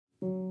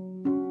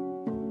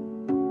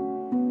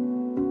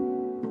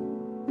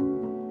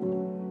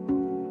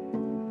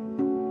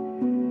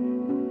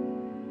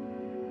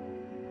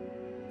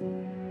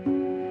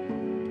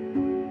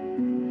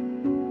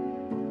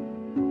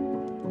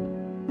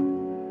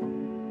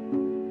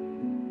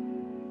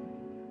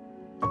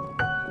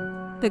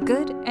The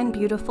Good and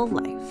Beautiful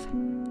Life,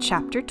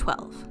 Chapter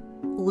 12,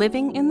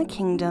 Living in the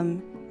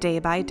Kingdom Day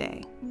by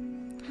Day.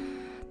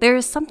 There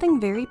is something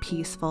very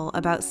peaceful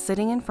about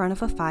sitting in front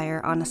of a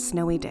fire on a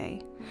snowy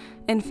day.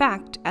 In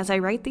fact, as I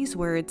write these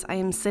words, I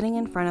am sitting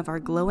in front of our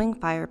glowing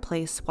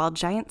fireplace while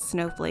giant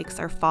snowflakes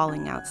are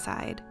falling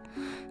outside.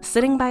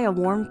 Sitting by a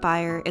warm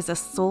fire is a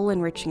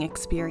soul-enriching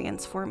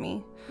experience for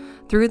me.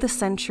 Through the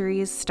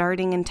centuries,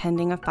 starting and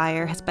tending a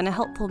fire has been a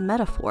helpful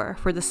metaphor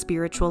for the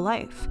spiritual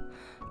life.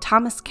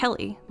 Thomas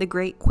Kelly, the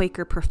great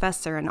Quaker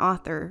professor and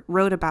author,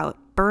 wrote about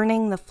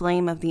burning the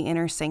flame of the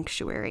inner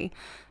sanctuary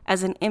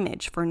as an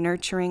image for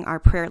nurturing our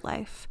prayer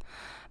life.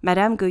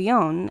 Madame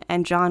Guyon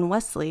and John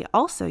Wesley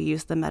also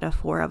used the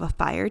metaphor of a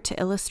fire to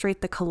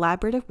illustrate the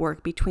collaborative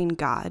work between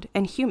God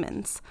and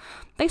humans.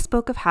 They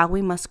spoke of how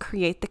we must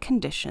create the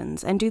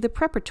conditions and do the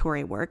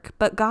preparatory work,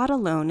 but God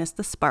alone is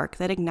the spark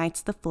that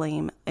ignites the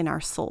flame in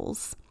our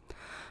souls.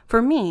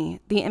 For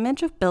me, the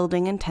image of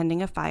building and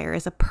tending a fire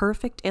is a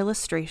perfect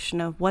illustration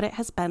of what it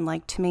has been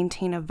like to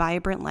maintain a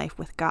vibrant life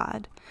with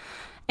God.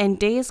 In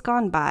days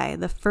gone by,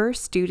 the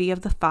first duty of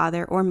the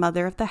father or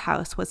mother of the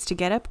house was to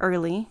get up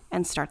early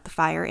and start the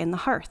fire in the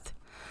hearth.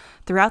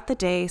 Throughout the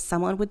day,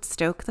 someone would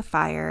stoke the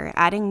fire,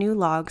 adding new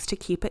logs to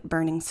keep it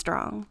burning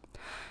strong.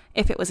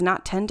 If it was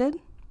not tended,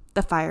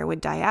 the fire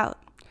would die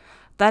out.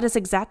 That is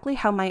exactly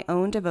how my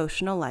own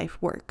devotional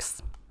life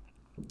works.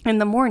 In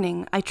the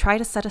morning, I try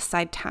to set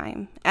aside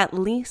time, at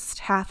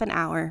least half an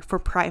hour, for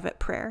private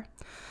prayer.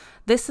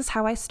 This is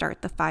how I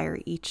start the fire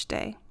each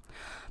day.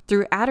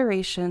 Through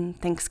adoration,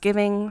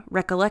 thanksgiving,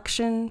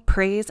 recollection,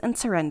 praise, and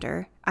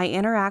surrender, I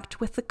interact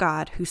with the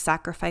God who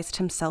sacrificed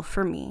himself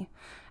for me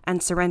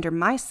and surrender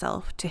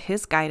myself to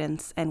his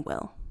guidance and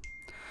will.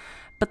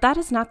 But that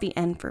is not the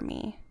end for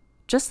me.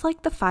 Just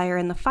like the fire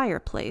in the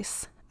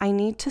fireplace, I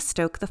need to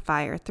stoke the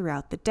fire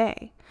throughout the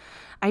day.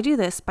 I do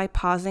this by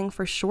pausing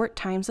for short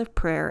times of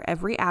prayer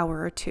every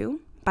hour or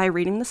two, by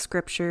reading the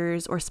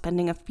scriptures or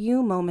spending a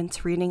few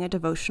moments reading a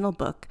devotional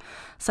book,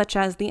 such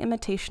as The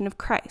Imitation of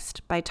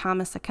Christ by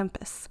Thomas à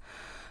Kempis.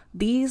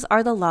 These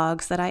are the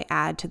logs that I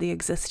add to the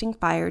existing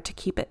fire to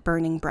keep it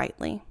burning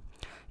brightly.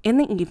 In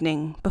the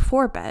evening,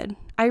 before bed,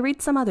 I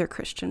read some other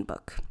Christian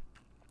book.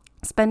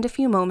 Spend a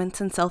few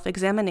moments in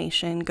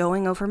self-examination,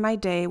 going over my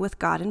day with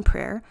God in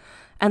prayer,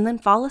 and then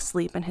fall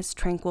asleep in his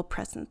tranquil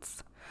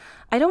presence.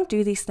 I don't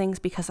do these things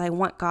because I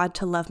want God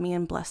to love me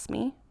and bless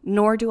me,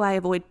 nor do I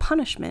avoid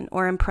punishment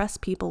or impress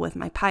people with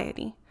my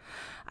piety.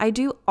 I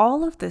do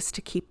all of this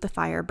to keep the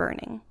fire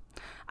burning.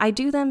 I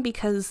do them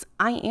because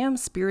I am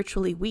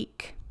spiritually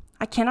weak.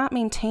 I cannot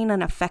maintain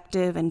an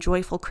effective and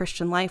joyful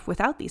Christian life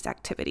without these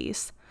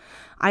activities.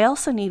 I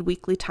also need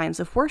weekly times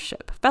of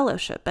worship,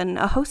 fellowship, and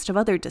a host of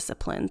other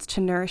disciplines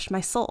to nourish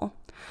my soul.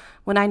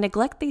 When I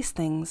neglect these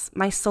things,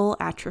 my soul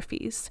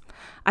atrophies.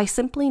 I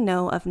simply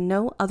know of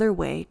no other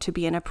way to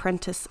be an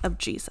apprentice of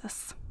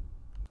Jesus.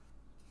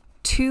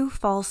 2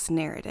 false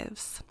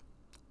narratives.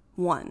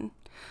 1.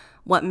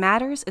 What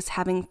matters is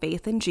having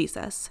faith in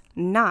Jesus,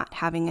 not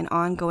having an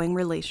ongoing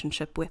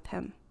relationship with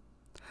him.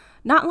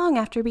 Not long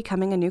after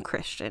becoming a new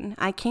Christian,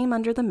 I came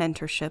under the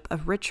mentorship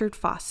of Richard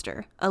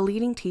Foster, a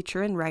leading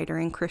teacher and writer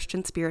in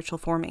Christian spiritual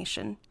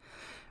formation.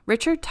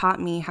 Richard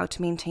taught me how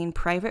to maintain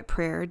private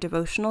prayer,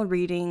 devotional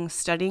reading,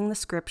 studying the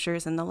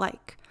scriptures, and the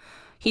like.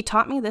 He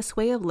taught me this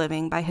way of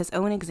living by his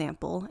own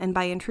example and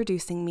by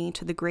introducing me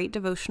to the great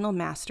devotional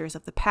masters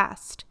of the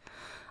past.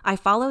 I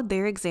followed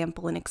their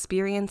example and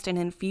experienced an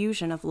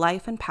infusion of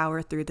life and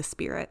power through the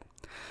Spirit.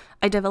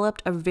 I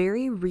developed a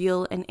very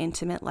real and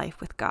intimate life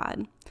with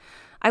God.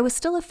 I was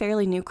still a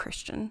fairly new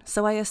Christian,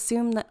 so I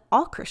assumed that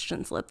all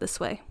Christians live this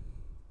way.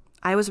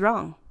 I was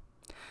wrong.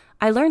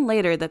 I learned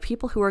later that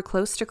people who are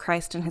close to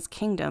Christ and his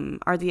kingdom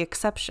are the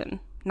exception,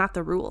 not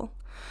the rule.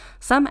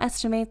 Some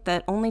estimate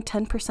that only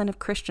 10% of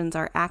Christians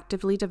are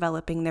actively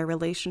developing their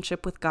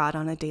relationship with God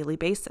on a daily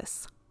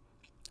basis.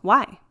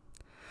 Why?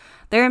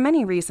 There are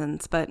many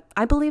reasons, but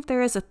I believe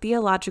there is a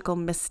theological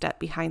misstep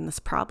behind this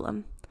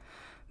problem.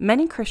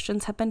 Many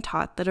Christians have been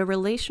taught that a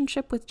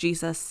relationship with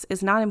Jesus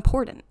is not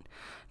important.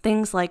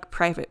 Things like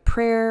private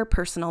prayer,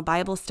 personal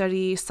Bible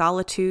study,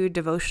 solitude,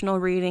 devotional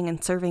reading,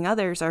 and serving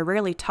others are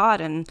rarely taught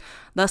and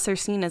thus are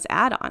seen as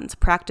add-ons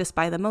practiced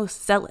by the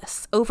most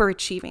zealous,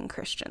 overachieving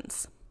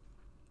Christians.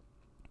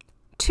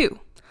 2.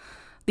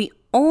 The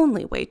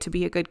only way to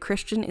be a good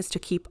Christian is to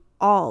keep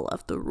all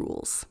of the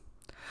rules.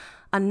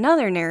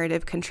 Another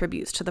narrative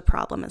contributes to the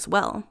problem as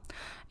well.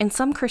 In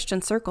some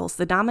Christian circles,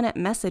 the dominant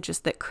message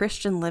is that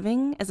Christian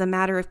living is a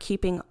matter of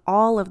keeping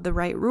all of the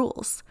right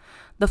rules.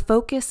 The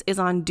focus is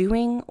on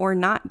doing or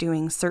not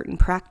doing certain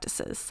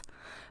practices.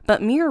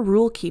 But mere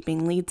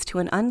rule-keeping leads to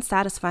an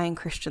unsatisfying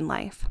Christian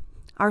life.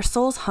 Our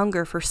souls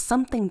hunger for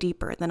something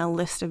deeper than a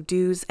list of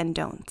do's and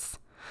don'ts.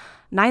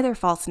 Neither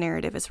false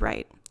narrative is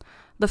right.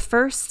 The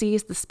first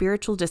sees the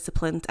spiritual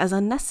disciplines as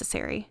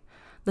unnecessary.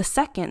 The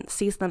second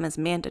sees them as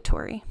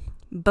mandatory.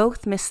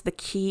 Both miss the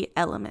key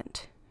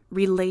element,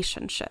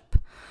 relationship.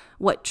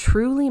 What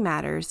truly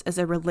matters is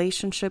a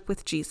relationship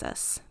with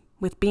Jesus,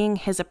 with being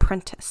his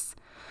apprentice.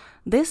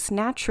 This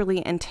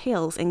naturally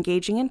entails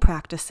engaging in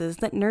practices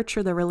that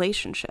nurture the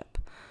relationship,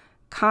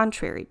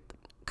 contrary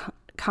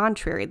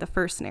the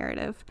first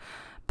narrative.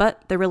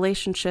 But the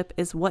relationship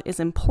is what is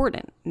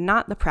important,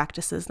 not the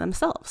practices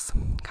themselves,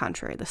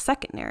 contrary the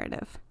second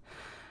narrative.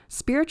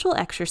 Spiritual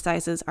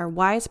exercises are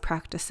wise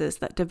practices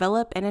that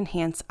develop and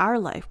enhance our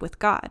life with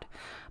God,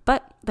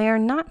 but they are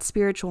not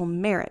spiritual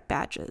merit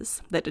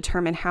badges that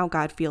determine how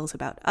God feels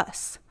about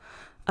us.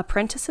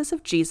 Apprentices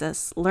of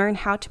Jesus learn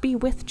how to be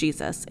with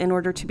Jesus in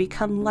order to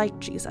become like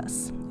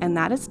Jesus, and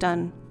that is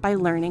done by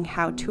learning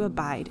how to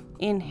abide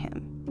in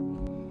him.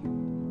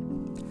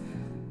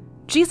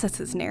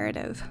 Jesus'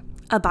 narrative: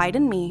 abide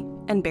in me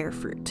and bear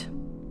fruit.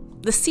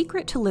 The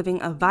secret to living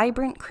a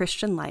vibrant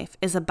Christian life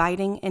is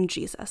abiding in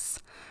Jesus.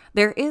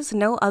 There is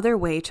no other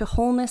way to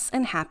wholeness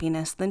and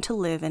happiness than to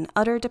live in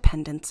utter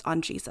dependence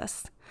on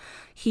Jesus.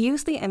 He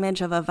used the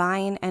image of a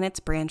vine and its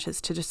branches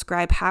to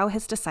describe how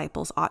his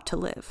disciples ought to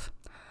live.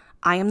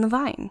 I am the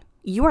vine,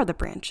 you are the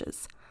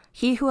branches.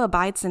 He who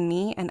abides in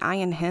me and I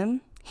in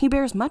him, he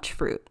bears much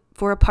fruit,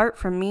 for apart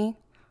from me,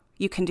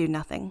 you can do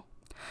nothing.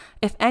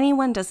 If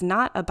anyone does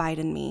not abide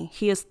in me,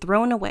 he is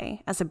thrown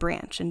away as a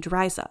branch and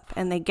dries up,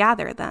 and they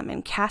gather them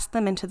and cast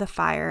them into the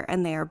fire,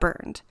 and they are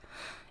burned.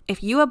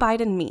 If you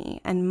abide in me,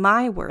 and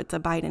my words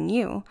abide in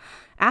you,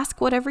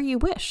 ask whatever you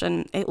wish,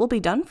 and it will be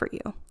done for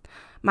you.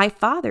 My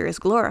Father is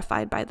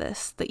glorified by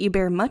this, that you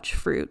bear much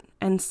fruit,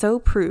 and so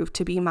prove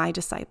to be my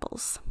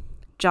disciples.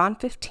 John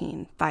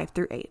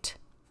 15:5-8.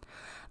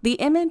 The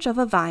image of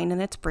a vine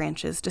and its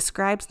branches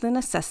describes the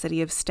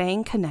necessity of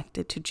staying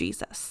connected to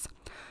Jesus.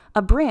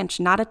 A branch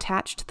not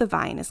attached to the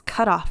vine is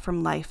cut off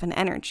from life and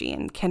energy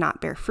and cannot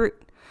bear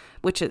fruit,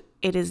 which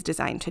it is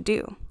designed to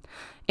do.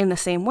 In the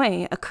same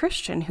way, a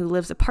Christian who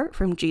lives apart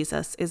from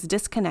Jesus is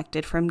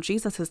disconnected from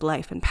Jesus'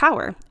 life and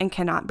power and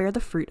cannot bear the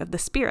fruit of the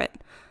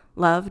Spirit: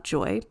 love,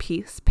 joy,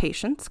 peace,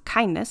 patience,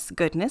 kindness,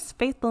 goodness,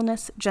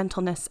 faithfulness,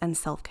 gentleness, and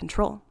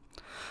self-control.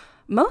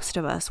 Most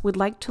of us would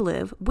like to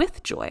live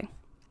with joy.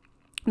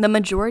 The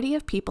majority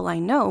of people I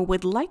know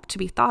would like to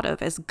be thought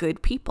of as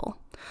good people.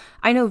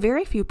 I know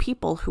very few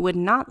people who would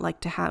not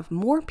like to have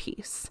more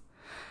peace.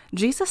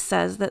 Jesus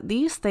says that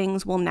these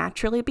things will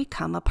naturally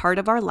become a part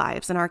of our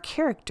lives and our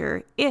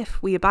character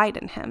if we abide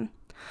in him.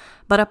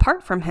 But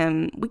apart from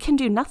him, we can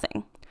do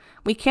nothing.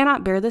 We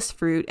cannot bear this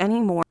fruit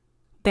any more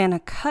than a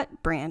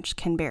cut branch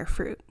can bear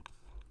fruit.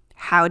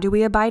 How do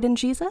we abide in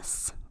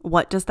Jesus?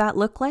 What does that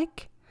look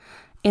like?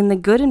 In The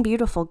Good and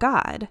Beautiful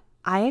God,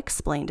 I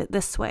explained it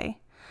this way.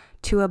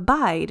 To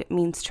abide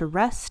means to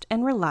rest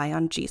and rely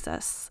on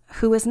Jesus,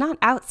 who is not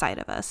outside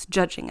of us,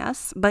 judging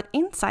us, but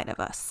inside of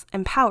us,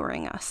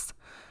 empowering us.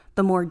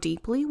 The more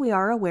deeply we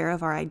are aware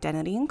of our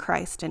identity in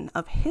Christ and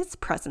of his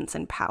presence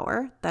and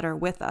power that are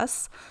with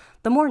us,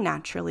 the more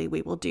naturally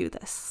we will do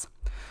this.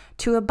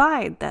 To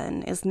abide,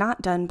 then, is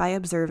not done by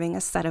observing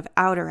a set of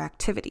outer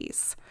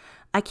activities.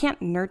 I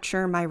can't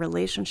nurture my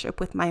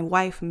relationship with my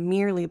wife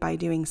merely by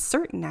doing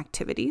certain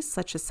activities,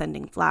 such as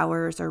sending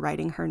flowers or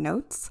writing her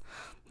notes.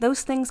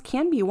 Those things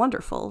can be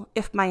wonderful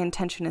if my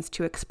intention is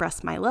to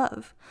express my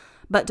love,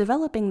 but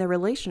developing the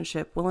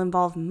relationship will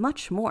involve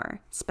much more: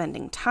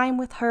 spending time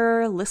with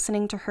her,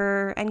 listening to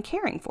her, and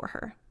caring for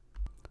her.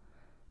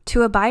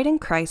 To abide in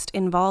Christ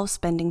involves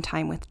spending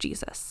time with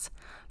Jesus.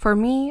 For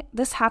me,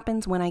 this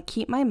happens when I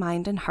keep my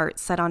mind and heart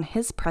set on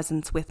his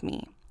presence with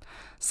me.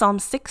 Psalm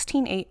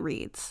 16:8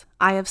 reads,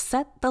 I have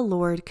set the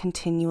Lord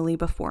continually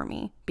before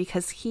me,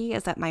 because he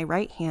is at my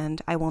right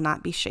hand, I will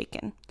not be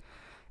shaken.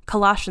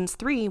 Colossians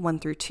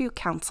 3:1-2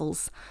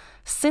 counsels,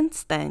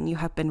 Since then you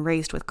have been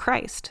raised with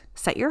Christ,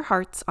 set your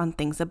hearts on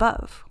things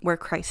above, where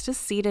Christ is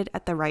seated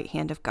at the right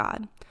hand of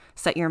God.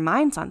 Set your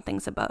minds on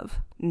things above,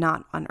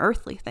 not on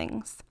earthly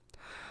things.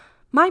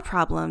 My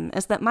problem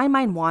is that my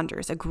mind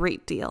wanders a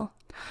great deal.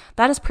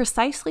 That is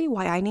precisely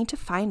why I need to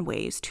find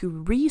ways to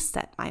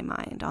reset my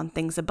mind on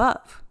things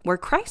above, where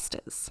Christ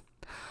is.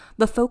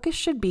 The focus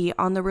should be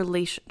on the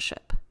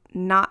relationship,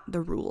 not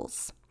the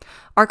rules.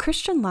 Our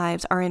Christian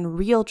lives are in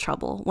real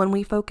trouble when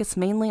we focus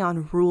mainly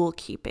on rule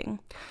keeping.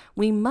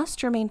 We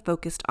must remain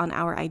focused on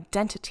our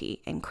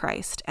identity in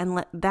Christ and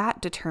let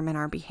that determine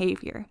our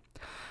behavior.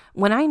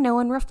 When I know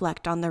and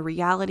reflect on the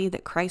reality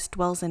that Christ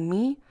dwells in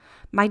me,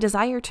 my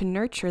desire to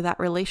nurture that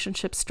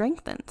relationship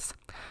strengthens.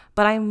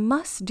 But I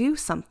must do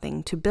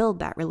something to build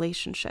that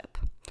relationship.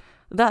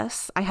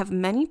 Thus, I have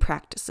many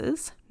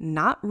practices,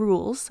 not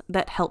rules,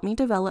 that help me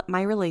develop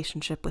my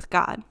relationship with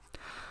God.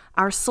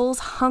 Our souls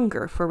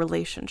hunger for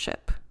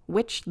relationship,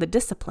 which the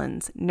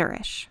disciplines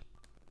nourish.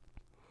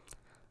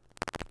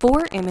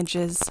 4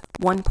 images,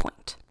 1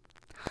 point.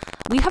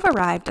 We have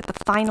arrived at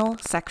the final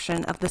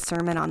section of the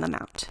Sermon on the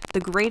Mount, the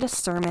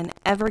greatest sermon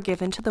ever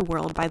given to the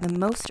world by the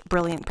most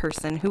brilliant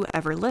person who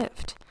ever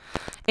lived.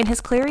 In his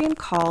clarion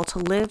call to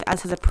live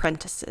as his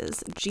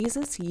apprentices,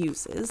 Jesus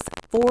uses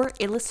 4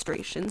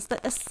 illustrations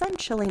that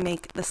essentially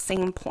make the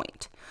same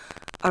point.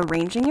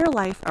 Arranging your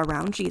life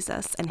around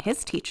Jesus and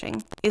his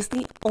teaching is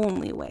the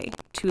only way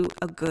to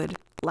a good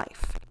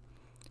life.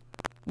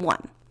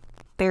 1.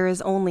 There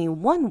is only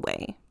one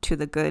way to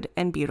the good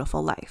and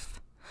beautiful life.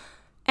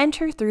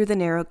 Enter through the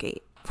narrow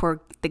gate,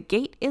 for the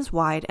gate is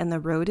wide and the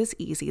road is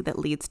easy that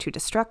leads to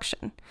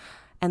destruction,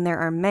 and there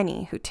are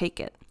many who take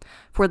it.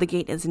 For the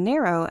gate is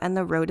narrow and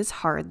the road is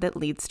hard that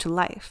leads to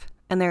life,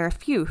 and there are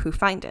few who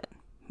find it.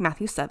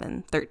 Matthew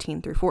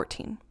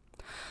 7:13-14.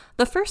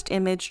 The first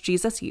image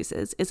Jesus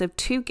uses is of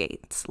two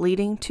gates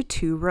leading to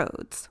two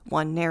roads,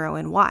 one narrow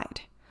and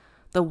wide.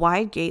 The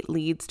wide gate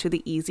leads to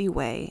the easy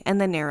way,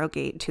 and the narrow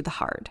gate to the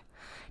hard.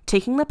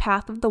 Taking the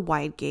path of the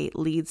wide gate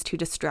leads to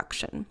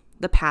destruction.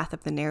 The path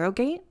of the narrow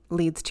gate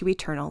leads to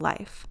eternal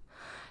life.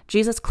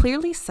 Jesus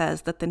clearly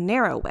says that the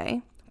narrow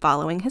way,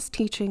 following his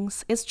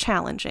teachings, is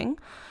challenging,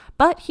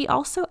 but he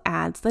also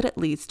adds that it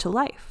leads to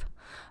life.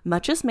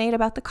 Much is made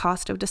about the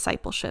cost of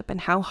discipleship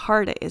and how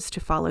hard it is to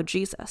follow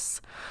Jesus.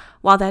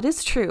 While that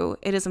is true,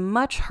 it is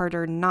much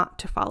harder not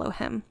to follow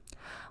him.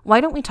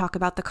 Why don't we talk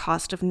about the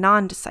cost of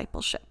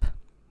non-discipleship?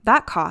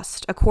 That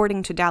cost,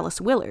 according to Dallas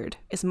Willard,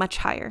 is much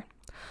higher.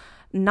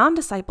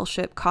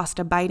 Non-discipleship costs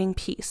abiding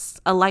peace,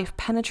 a life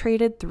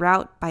penetrated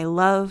throughout by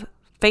love,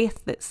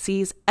 faith that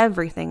sees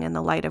everything in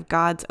the light of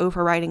God's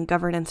overriding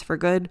governance for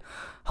good,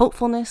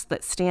 hopefulness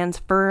that stands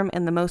firm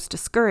in the most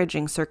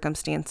discouraging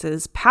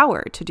circumstances,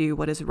 power to do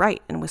what is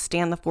right and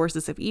withstand the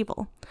forces of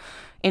evil.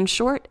 In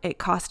short, it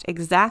cost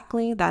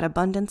exactly that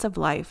abundance of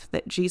life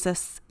that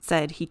Jesus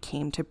said he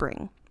came to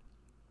bring.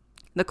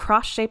 The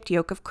cross-shaped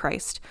yoke of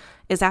Christ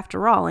is,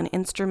 after all, an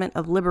instrument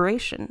of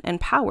liberation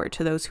and power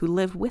to those who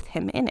live with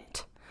him in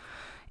it.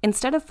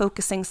 Instead of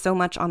focusing so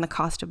much on the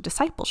cost of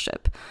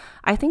discipleship,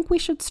 I think we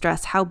should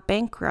stress how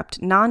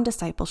bankrupt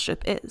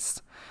non-discipleship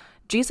is.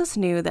 Jesus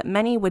knew that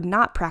many would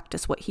not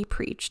practice what he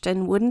preached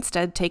and would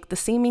instead take the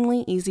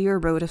seemingly easier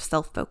road of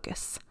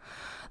self-focus.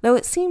 Though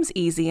it seems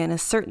easy and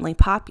is certainly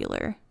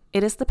popular,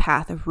 it is the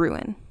path of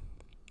ruin.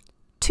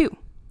 2.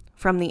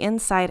 From the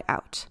inside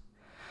out.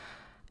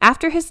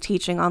 After his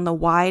teaching on the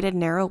wide and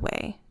narrow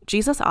way,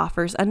 Jesus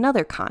offers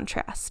another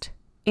contrast: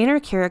 inner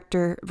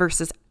character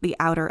versus the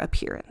outer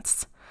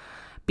appearance.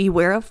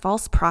 Beware of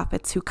false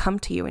prophets who come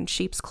to you in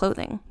sheep's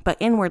clothing, but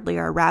inwardly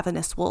are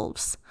ravenous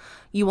wolves.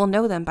 You will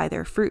know them by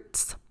their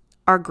fruits.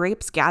 Are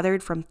grapes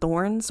gathered from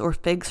thorns or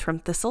figs from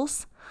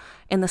thistles?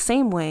 In the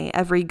same way,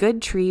 every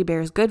good tree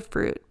bears good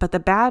fruit, but the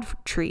bad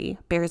tree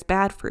bears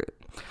bad fruit.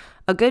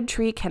 A good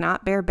tree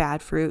cannot bear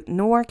bad fruit,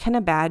 nor can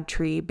a bad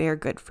tree bear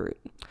good fruit.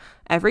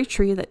 Every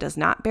tree that does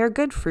not bear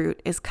good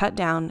fruit is cut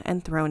down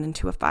and thrown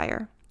into a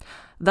fire.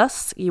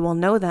 Thus you will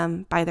know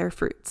them by their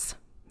fruits.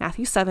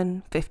 Matthew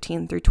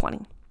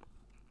 7:15-20.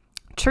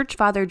 Church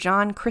Father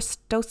John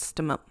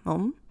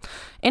Chrysostom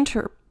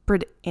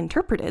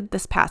interpreted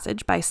this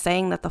passage by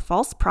saying that the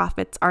false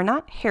prophets are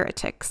not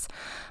heretics,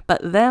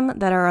 but them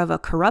that are of a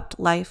corrupt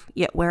life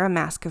yet wear a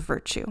mask of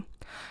virtue.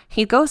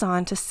 He goes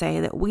on to say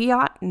that we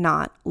ought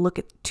not look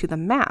to the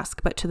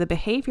mask, but to the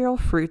behavioral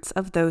fruits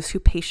of those who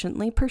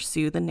patiently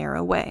pursue the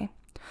narrow way.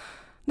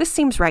 This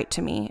seems right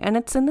to me, and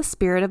it's in the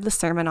spirit of the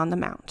Sermon on the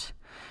Mount.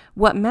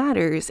 What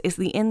matters is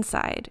the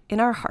inside, in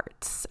our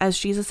hearts, as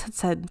Jesus had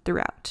said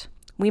throughout.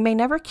 We may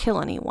never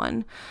kill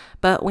anyone,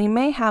 but we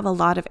may have a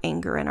lot of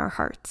anger in our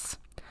hearts.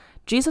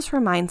 Jesus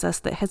reminds us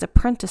that his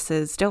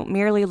apprentices don't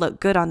merely look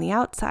good on the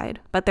outside,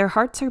 but their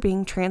hearts are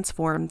being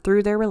transformed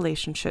through their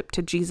relationship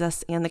to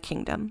Jesus and the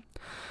kingdom.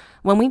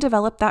 When we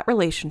develop that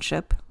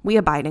relationship, we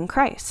abide in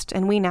Christ,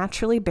 and we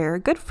naturally bear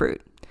good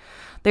fruit.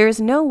 There is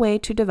no way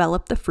to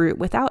develop the fruit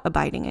without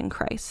abiding in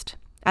Christ.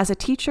 As a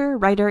teacher,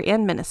 writer,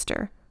 and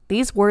minister,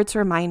 these words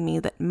remind me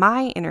that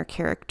my inner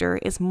character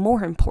is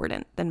more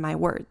important than my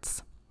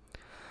words.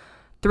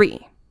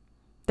 3.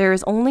 There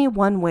is only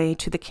one way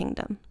to the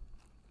kingdom.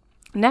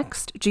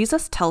 Next,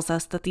 Jesus tells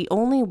us that the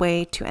only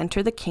way to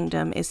enter the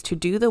kingdom is to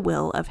do the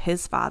will of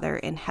his Father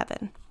in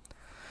heaven.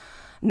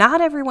 Not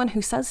everyone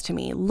who says to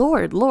me,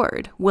 "Lord,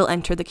 Lord," will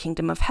enter the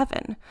kingdom of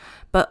heaven,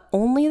 but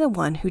only the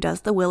one who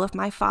does the will of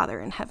my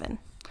Father in heaven.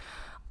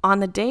 On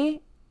that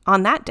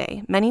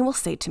day, many will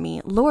say to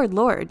me, "Lord,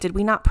 Lord, did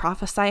we not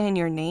prophesy in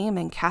your name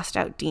and cast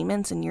out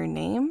demons in your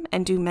name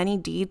and do many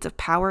deeds of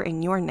power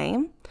in your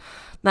name?"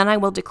 Then I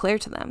will declare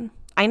to them,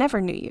 "I never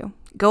knew you.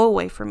 Go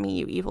away from me,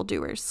 you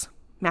evildoers."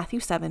 Matthew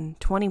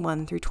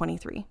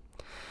 7:21-23.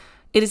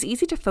 It is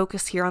easy to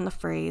focus here on the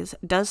phrase,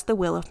 "does the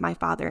will of my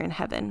Father in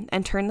heaven,"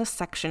 and turn this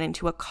section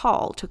into a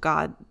call to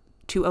God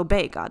to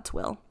obey God's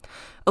will.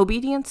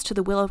 Obedience to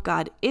the will of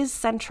God is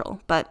central,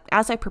 but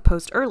as I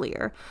proposed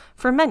earlier,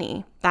 for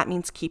many, that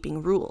means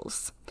keeping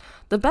rules.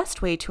 The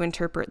best way to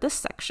interpret this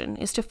section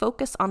is to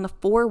focus on the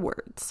 4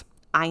 words,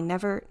 "I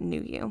never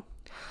knew you."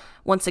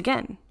 Once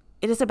again,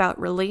 it is about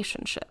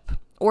relationship,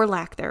 or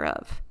lack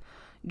thereof.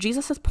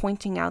 Jesus is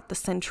pointing out the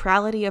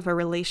centrality of a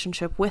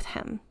relationship with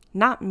him,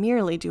 not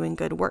merely doing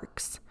good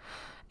works.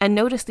 And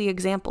notice the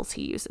examples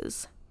he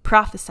uses: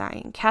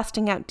 prophesying,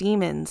 casting out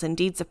demons, and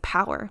deeds of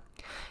power.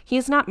 He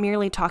is not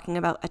merely talking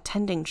about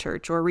attending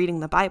church or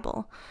reading the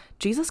Bible.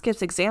 Jesus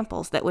gives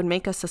examples that would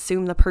make us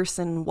assume the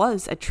person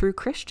was a true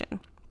Christian.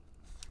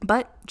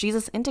 But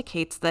Jesus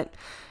indicates that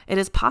it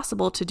is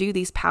possible to do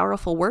these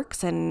powerful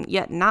works and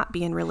yet not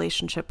be in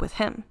relationship with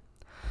him.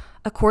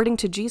 According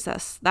to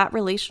Jesus, that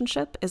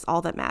relationship is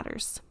all that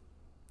matters.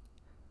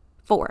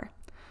 4.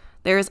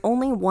 There is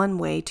only one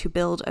way to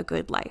build a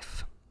good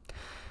life.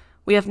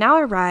 We have now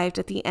arrived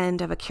at the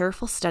end of a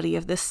careful study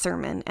of this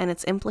sermon and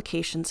its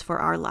implications for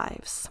our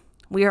lives.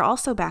 We are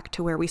also back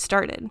to where we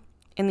started.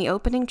 In the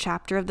opening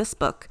chapter of this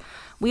book,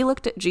 we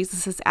looked at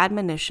Jesus'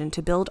 admonition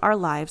to build our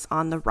lives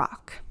on the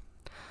rock.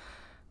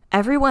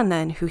 Everyone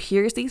then who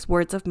hears these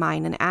words of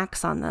mine and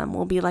acts on them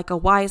will be like a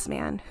wise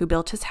man who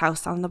built his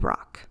house on the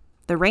rock.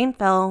 The rain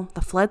fell,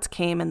 the floods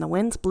came, and the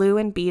winds blew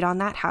and beat on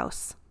that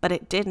house, but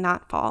it did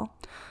not fall,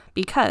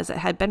 because it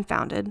had been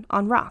founded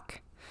on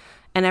rock.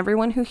 And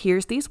everyone who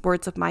hears these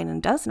words of mine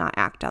and does not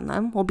act on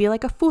them will be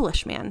like a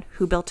foolish man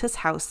who built his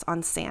house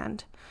on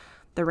sand.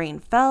 The rain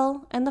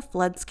fell, and the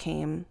floods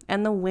came,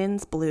 and the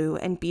winds blew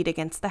and beat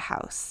against the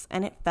house,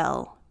 and it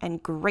fell,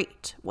 and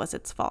great was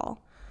its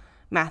fall.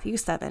 Matthew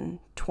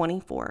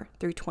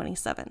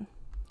 7:24-27.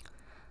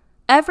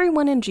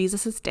 Everyone in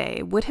Jesus'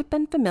 day would have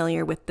been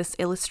familiar with this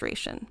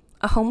illustration.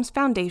 A home's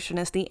foundation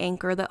is the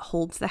anchor that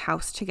holds the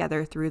house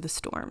together through the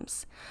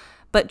storms.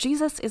 But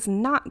Jesus is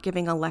not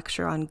giving a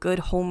lecture on good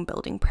home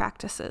building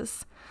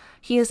practices.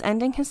 He is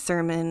ending his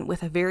sermon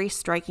with a very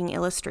striking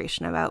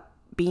illustration about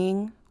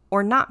being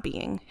or not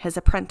being his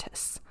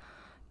apprentice.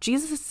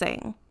 Jesus is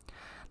saying,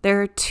 there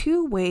are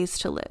two ways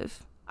to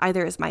live,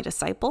 either as my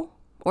disciple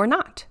or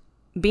not.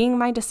 Being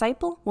my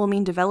disciple will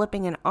mean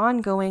developing an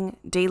ongoing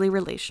daily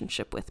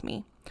relationship with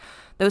me.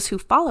 Those who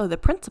follow the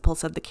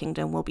principles of the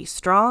kingdom will be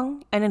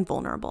strong and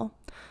invulnerable.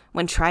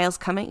 When trials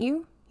come at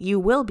you, you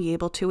will be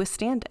able to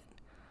withstand it.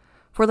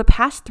 For the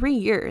past 3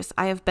 years,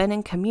 I have been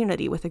in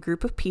community with a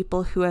group of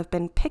people who have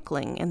been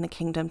pickling in the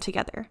kingdom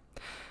together.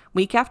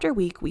 Week after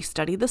week, we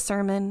study the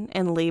sermon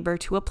and labor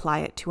to apply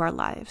it to our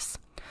lives.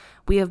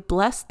 We have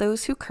blessed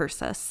those who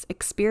curse us,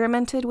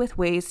 experimented with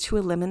ways to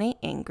eliminate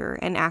anger,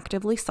 and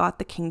actively sought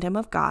the kingdom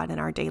of God in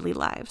our daily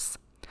lives.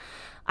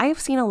 I have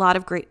seen a lot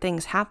of great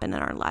things happen in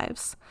our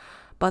lives,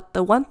 but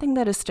the one thing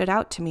that has stood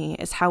out to me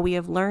is how we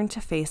have learned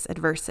to face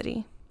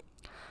adversity.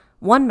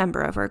 One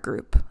member of our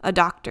group, a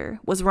doctor,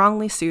 was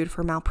wrongly sued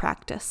for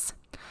malpractice.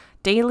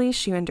 Daily,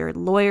 she endured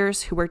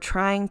lawyers who were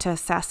trying to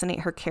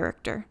assassinate her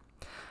character.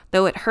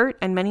 Though it hurt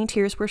and many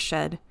tears were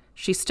shed,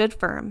 she stood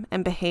firm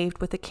and behaved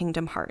with a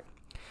kingdom heart.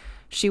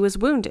 She was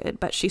wounded,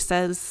 but she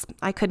says,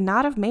 I could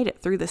not have made it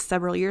through this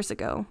several years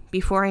ago.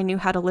 Before I knew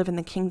how to live in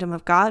the kingdom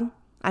of God,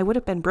 I would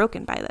have been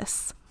broken by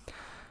this.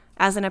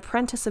 As an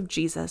apprentice of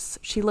Jesus,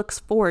 she looks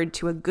forward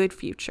to a good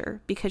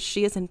future because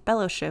she is in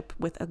fellowship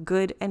with a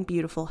good and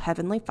beautiful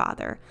Heavenly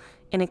Father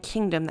in a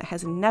kingdom that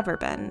has never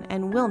been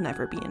and will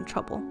never be in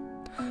trouble.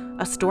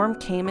 A storm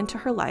came into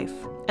her life,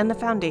 and the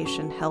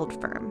foundation held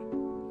firm.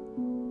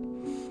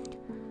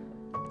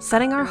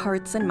 Setting our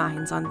hearts and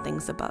minds on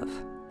things above.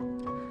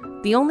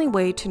 The only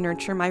way to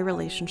nurture my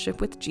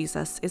relationship with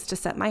Jesus is to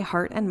set my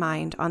heart and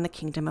mind on the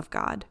kingdom of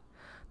God.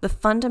 The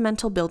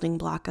fundamental building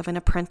block of an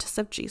apprentice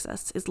of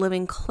Jesus is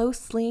living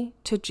closely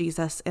to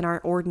Jesus in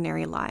our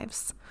ordinary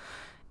lives.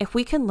 If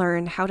we can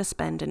learn how to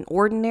spend an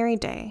ordinary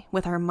day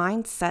with our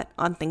minds set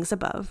on things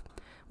above,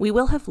 we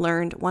will have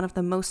learned one of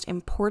the most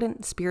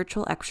important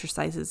spiritual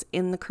exercises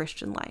in the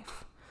Christian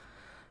life.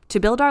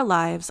 To build our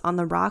lives on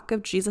the rock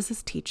of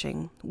Jesus'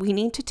 teaching, we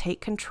need to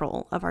take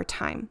control of our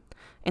time,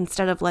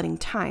 instead of letting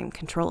time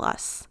control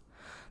us.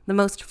 The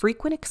most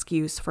frequent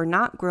excuse for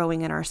not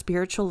growing in our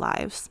spiritual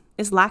lives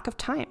is lack of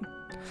time.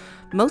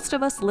 Most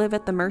of us live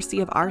at the mercy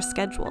of our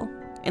schedule,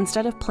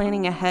 instead of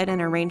planning ahead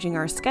and arranging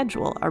our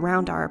schedule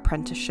around our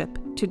apprenticeship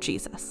to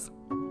Jesus.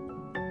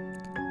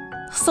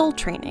 Soul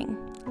training,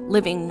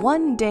 living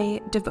one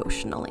day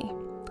devotionally.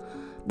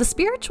 The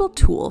spiritual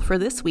tool for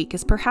this week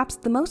is perhaps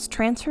the most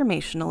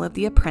transformational of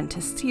the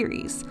Apprentice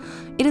series.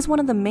 It is one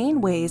of the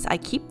main ways I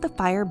keep the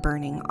fire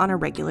burning on a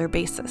regular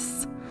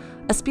basis.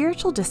 A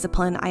spiritual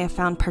discipline I have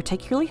found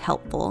particularly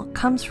helpful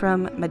comes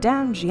from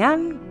Madame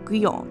Jeanne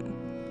Guyon,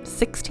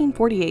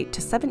 1648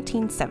 to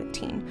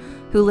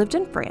 1717, who lived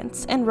in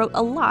France and wrote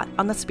a lot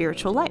on the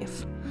spiritual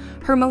life.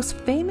 Her most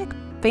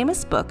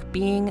famous book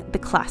being the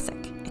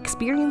classic,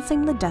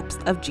 Experiencing the Depths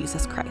of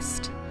Jesus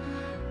Christ.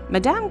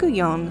 Madame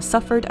Guyon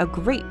suffered a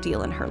great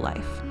deal in her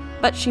life,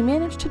 but she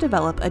managed to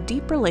develop a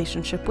deep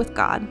relationship with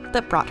God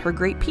that brought her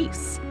great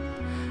peace.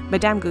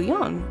 Madame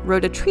Guyon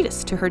wrote a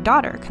treatise to her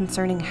daughter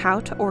concerning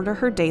how to order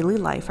her daily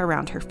life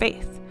around her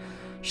faith.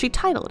 She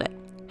titled it,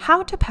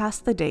 How to Pass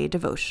the Day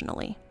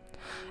Devotionally.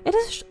 It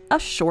is a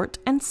short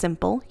and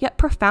simple, yet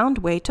profound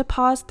way to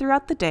pause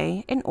throughout the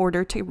day in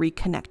order to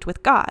reconnect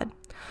with God.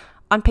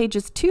 On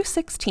pages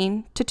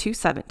 216 to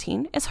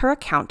 217 is her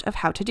account of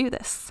how to do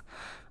this.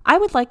 I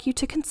would like you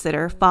to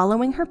consider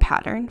following her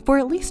pattern for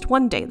at least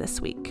one day this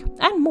week,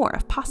 and more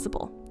if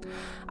possible.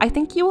 I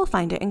think you will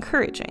find it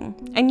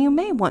encouraging, and you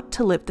may want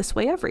to live this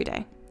way every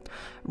day.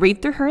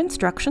 Read through her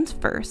instructions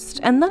first,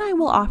 and then I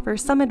will offer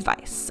some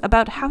advice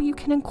about how you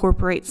can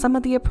incorporate some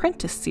of the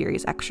Apprentice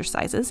series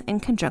exercises in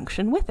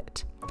conjunction with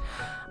it.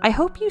 I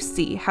hope you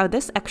see how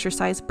this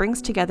exercise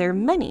brings together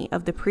many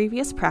of the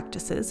previous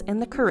practices in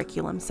the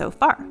curriculum so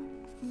far.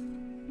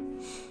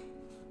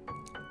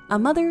 A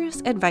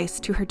Mother's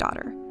Advice to Her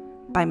Daughter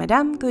by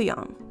Madame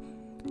Guyon.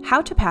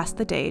 How to pass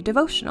the day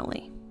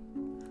devotionally.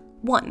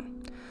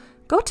 1.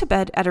 Go to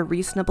bed at a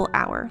reasonable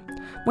hour.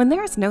 When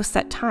there is no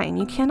set time,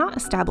 you cannot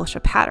establish a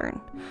pattern.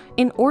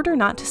 In order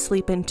not to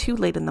sleep in too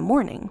late in the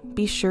morning,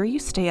 be sure you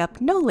stay up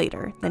no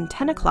later than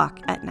 10 o'clock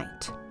at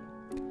night.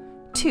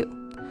 2.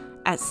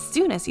 As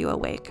soon as you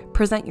awake,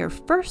 present your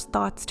first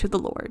thoughts to the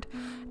Lord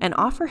and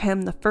offer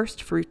Him the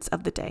first fruits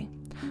of the day.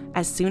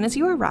 As soon as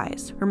you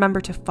arise, remember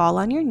to fall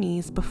on your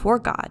knees before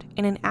God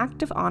in an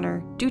act of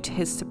honor due to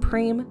His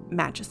supreme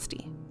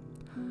majesty.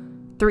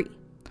 3.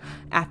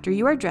 After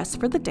you are dressed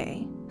for the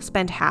day,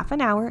 spend half an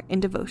hour in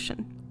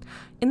devotion.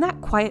 In that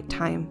quiet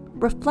time,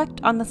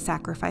 reflect on the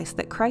sacrifice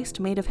that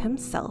Christ made of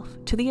Himself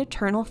to the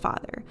Eternal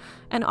Father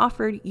and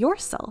offered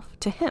yourself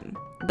to Him,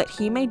 that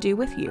He may do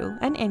with you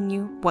and in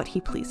you what He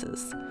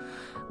pleases.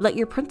 Let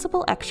your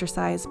principal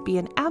exercise be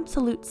an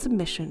absolute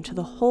submission to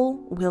the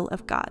whole will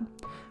of God.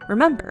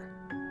 Remember,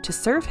 to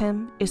serve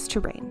Him is to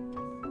reign.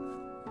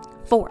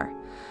 4.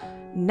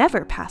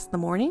 Never pass the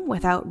morning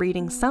without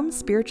reading some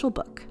spiritual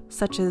book,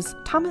 such as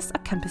Thomas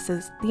à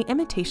Kempis's The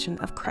Imitation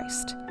of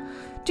Christ.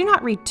 Do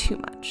not read too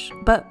much,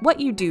 but what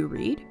you do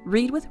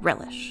read with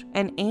relish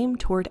and aim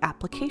toward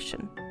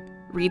application.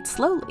 Read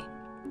slowly.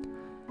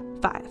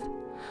 5.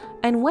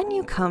 And when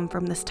you come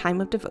from this time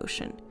of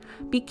devotion,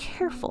 be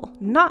careful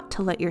not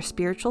to let your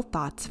spiritual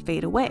thoughts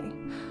fade away,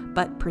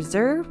 but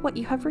preserve what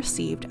you have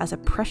received as a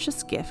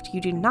precious gift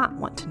you do not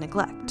want to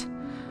neglect.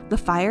 The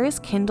fire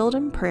kindled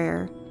in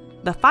prayer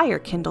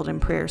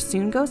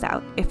soon goes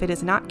out if it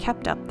is not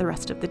kept up the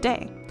rest of the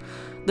day.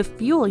 The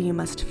fuel you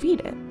must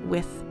feed it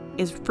with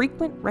is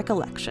frequent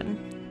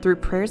recollection, through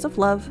prayers of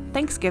love,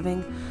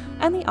 thanksgiving,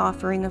 and the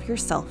offering of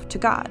yourself to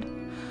God.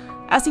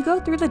 As you go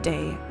through the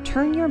day,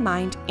 turn your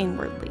mind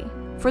inwardly,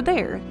 for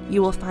there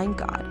you will find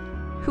God,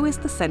 who is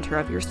the center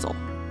of your soul.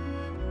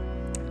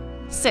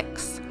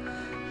 6.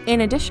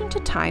 In addition to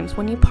times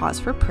when you pause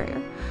for prayer,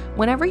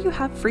 whenever you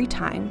have free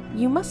time,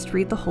 you must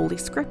read the Holy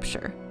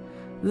Scripture.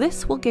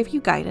 This will give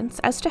you guidance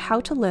as to how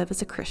to live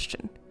as a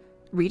Christian.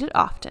 Read it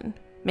often.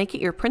 Make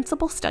it your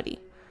principal study.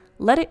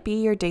 Let it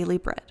be your daily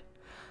bread.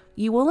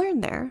 You will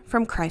learn there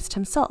from Christ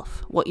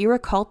Himself what you are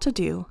called to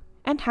do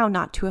and how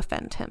not to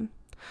offend Him.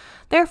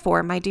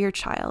 Therefore, my dear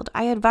child,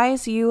 I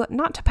advise you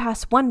not to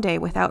pass one day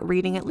without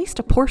reading at least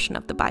a portion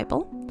of the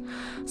Bible.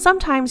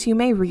 Sometimes you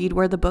may read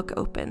where the book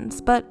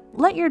opens, but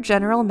let your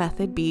general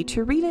method be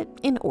to read it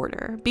in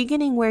order,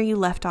 beginning where you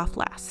left off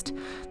last,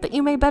 that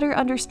you may better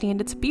understand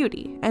its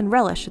beauty and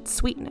relish its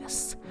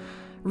sweetness.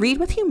 Read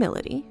with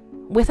humility,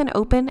 with an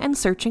open and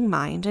searching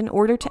mind in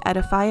order to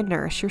edify and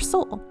nourish your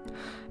soul.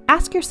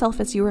 Ask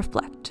yourself as you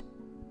reflect,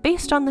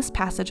 based on this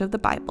passage of the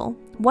Bible,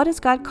 what is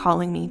God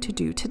calling me to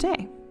do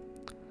today?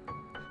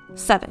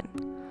 7.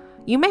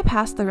 You may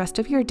pass the rest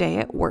of your day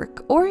at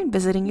work or in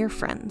visiting your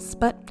friends,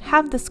 but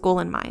have this goal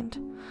in mind.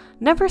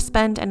 Never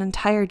spend an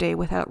entire day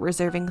without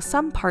reserving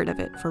some part of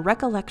it for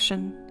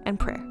recollection and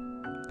prayer.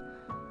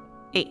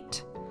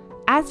 8.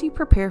 As you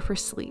prepare for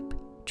sleep,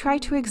 try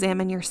to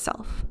examine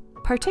yourself,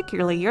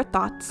 particularly your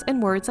thoughts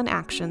and words and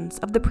actions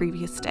of the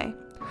previous day.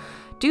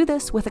 Do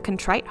this with a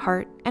contrite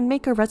heart and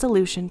make a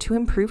resolution to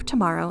improve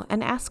tomorrow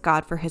and ask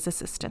God for His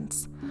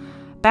assistance.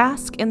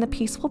 Bask in the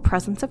peaceful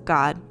presence of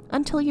God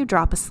until you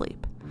drop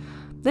asleep.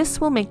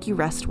 This will make you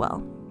rest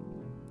well.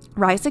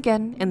 Rise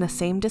again in the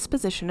same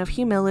disposition of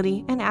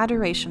humility and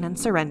adoration and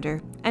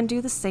surrender, and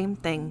do the same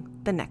thing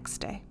the next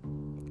day.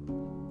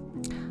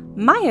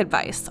 My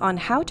advice on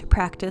how to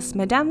practice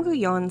Madame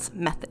Guyon's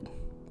method.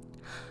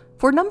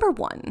 For number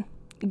 1,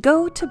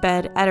 go to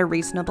bed at a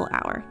reasonable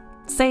hour,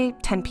 say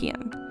 10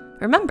 p.m.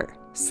 Remember,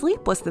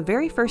 sleep was the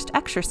very first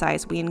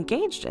exercise we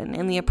engaged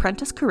in the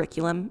apprentice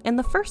curriculum in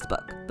the first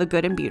book, The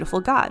Good and Beautiful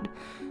God.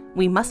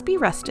 We must be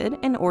rested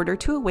in order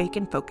to awake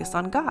and focus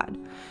on God.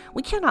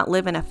 We cannot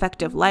live an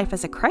effective life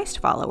as a Christ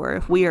follower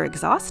if we are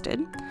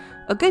exhausted.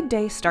 A good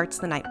day starts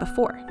the night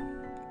before.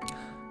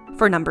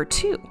 For number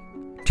 2,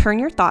 turn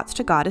your thoughts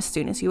to God as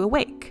soon as you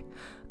awake.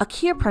 A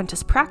key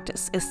apprentice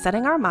practice is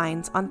setting our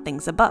minds on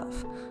things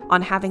above,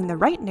 on having the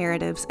right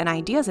narratives and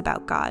ideas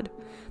about God.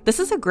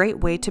 This is a great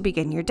way to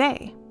begin your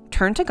day.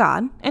 Turn to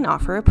God and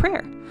offer a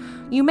prayer.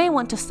 You may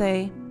want to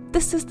say,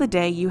 "This is the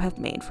day you have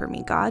made for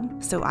me,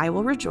 God, so I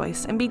will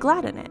rejoice and be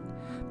glad in it.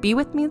 Be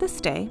with me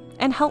this day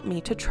and help me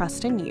to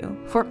trust in you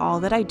for all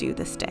that I do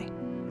this day."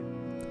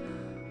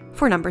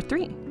 For number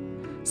 3,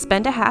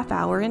 spend a half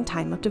hour in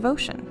time of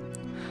devotion.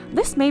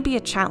 This may be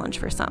a challenge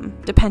for some,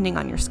 depending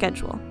on your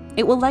schedule.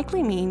 It will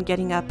likely mean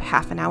getting up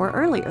half an hour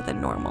earlier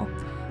than normal,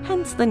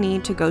 hence the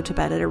need to go to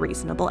bed at a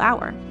reasonable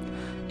hour.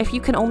 If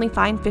you can only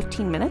find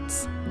 15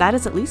 minutes, that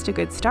is at least a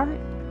good start.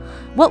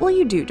 What will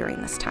you do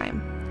during this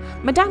time?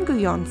 Madame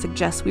Guyon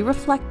suggests we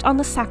reflect on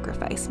the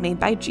sacrifice made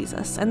by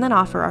Jesus and then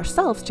offer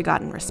ourselves to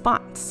God in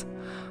response.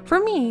 For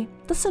me,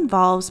 this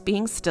involves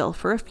being still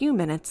for a few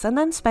minutes and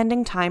then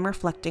spending time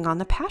reflecting on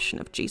the passion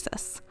of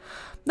Jesus.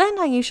 Then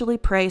I usually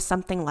pray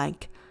something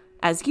like,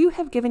 "As you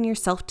have given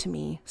yourself to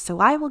me, so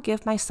I will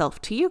give myself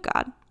to you,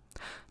 God."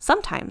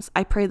 Sometimes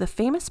I pray the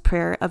famous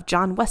prayer of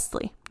John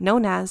Wesley,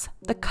 known as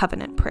the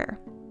Covenant Prayer.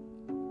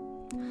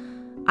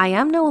 I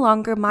am no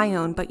longer my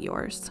own but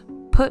yours.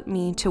 Put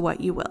me to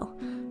what you will.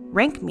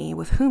 Rank me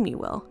with whom you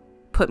will.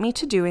 Put me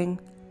to doing,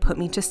 put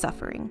me to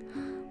suffering.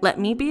 Let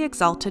me be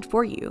exalted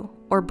for you,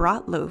 or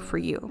brought low for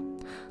you.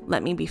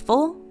 Let me be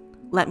full,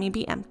 let me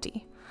be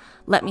empty.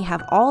 Let me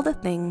have all the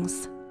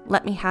things,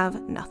 let me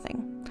have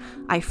nothing.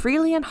 I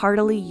freely and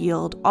heartily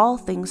yield all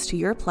things to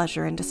your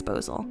pleasure and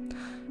disposal.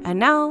 And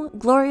now,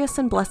 glorious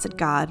and blessed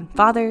God,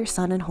 Father,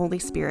 Son, and Holy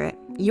Spirit,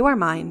 you are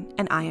mine,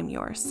 and I am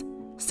yours.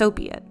 So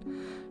be it.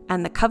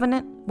 And the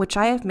covenant which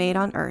I have made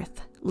on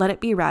earth, let it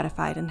be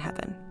ratified in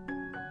heaven.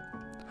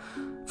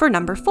 For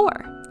number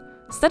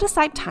 4, set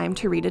aside time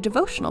to read a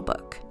devotional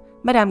book.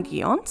 Madame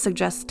Guyon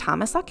suggests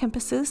Thomas à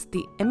Kempis's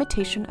The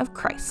Imitation of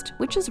Christ,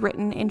 which is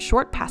written in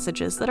short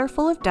passages that are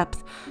full of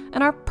depth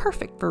and are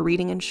perfect for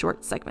reading in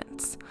short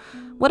segments.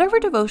 Whatever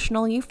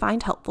devotional you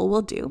find helpful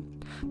will do.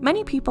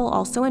 Many people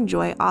also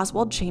enjoy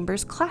Oswald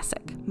Chambers'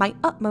 classic, My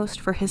Utmost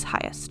for His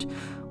Highest,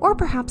 or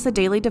perhaps a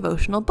daily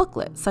devotional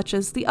booklet such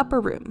as The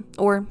Upper Room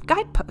or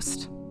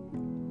Guidepost.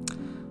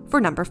 For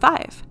number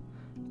 5,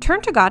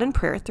 turn to God in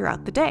prayer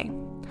throughout the day.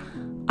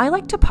 I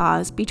like to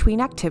pause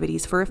between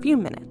activities for a few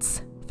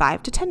minutes.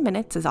 5 to 10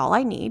 minutes is all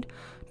I need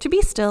to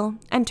be still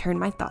and turn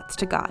my thoughts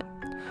to God.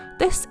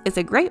 This is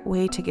a great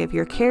way to give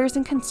your cares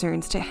and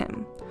concerns to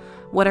Him.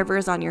 Whatever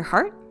is on your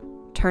heart,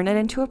 turn it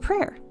into a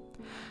prayer.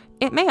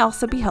 It may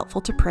also be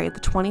helpful to pray the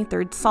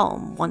 23rd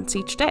Psalm once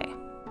each day.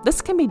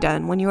 This can be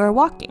done when you are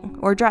walking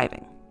or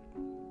driving.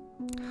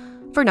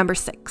 For number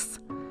 6,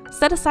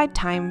 set aside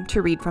time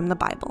to read from the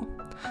Bible.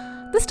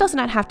 This does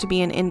not have to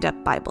be an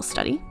in-depth Bible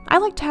study. I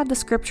like to have the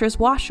scriptures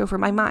wash over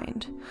my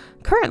mind.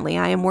 Currently,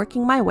 I am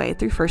working my way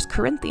through 1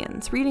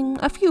 Corinthians, reading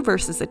a few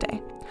verses a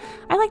day.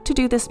 I like to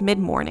do this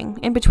mid-morning,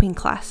 in between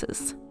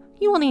classes.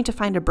 You will need to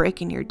find a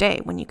break in your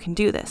day when you can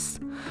do this.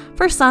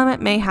 For some,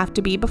 it may have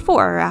to be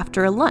before or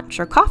after a lunch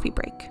or coffee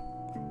break.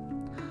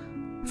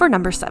 For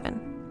number 7,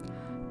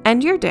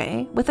 end your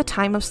day with a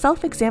time of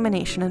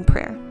self-examination and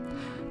prayer.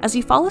 As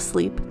you fall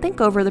asleep,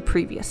 think over the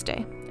previous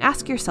day.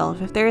 Ask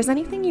yourself if there is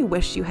anything you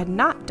wish you had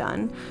not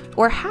done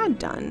or had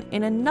done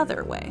in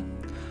another way.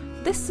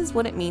 This is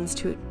what it means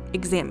to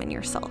examine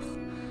yourself.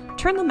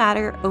 Turn the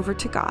matter over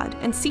to God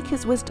and seek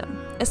His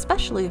wisdom,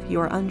 especially if you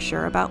are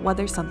unsure about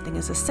whether something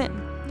is a sin.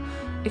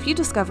 If you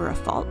discover a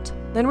fault,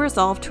 then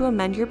resolve to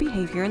amend your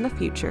behavior in the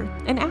future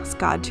and ask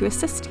God to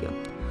assist you.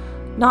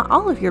 Not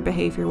all of your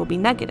behavior will be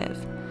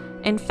negative.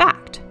 In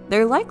fact,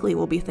 there likely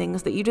will be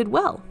things that you did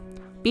well.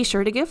 Be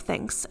sure to give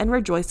thanks and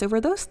rejoice over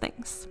those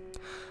things.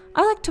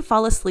 I like to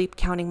fall asleep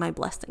counting my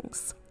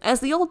blessings. As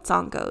the old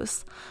song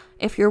goes,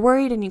 if you're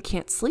worried and you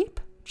can't sleep,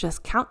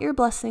 just count your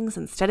blessings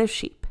instead of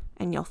sheep,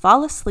 and you'll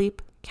fall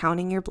asleep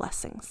counting your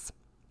blessings.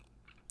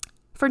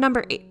 For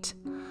number 8,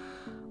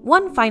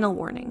 one final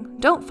warning.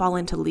 Don't fall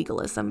into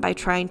legalism by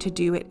trying to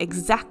do it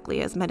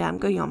exactly as Madame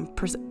Guyon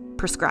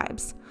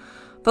prescribes.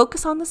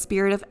 Focus on the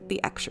spirit of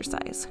the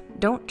exercise.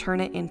 Don't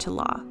turn it into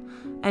law.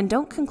 And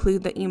don't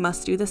conclude that you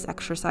must do this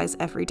exercise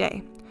every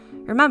day.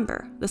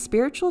 Remember, the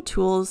spiritual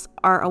tools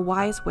are a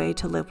wise way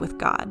to live with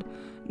God,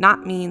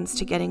 not means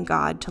to getting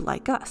God to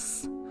like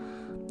us.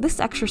 This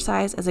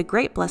exercise is a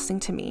great blessing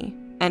to me,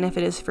 and if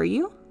it is for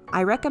you,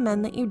 I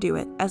recommend that you do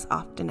it as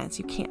often as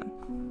you can.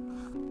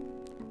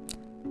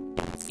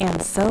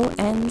 And so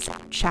ends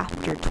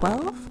Chapter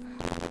 12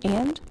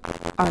 and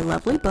our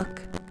lovely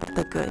book,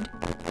 The Good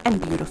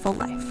and Beautiful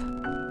Life.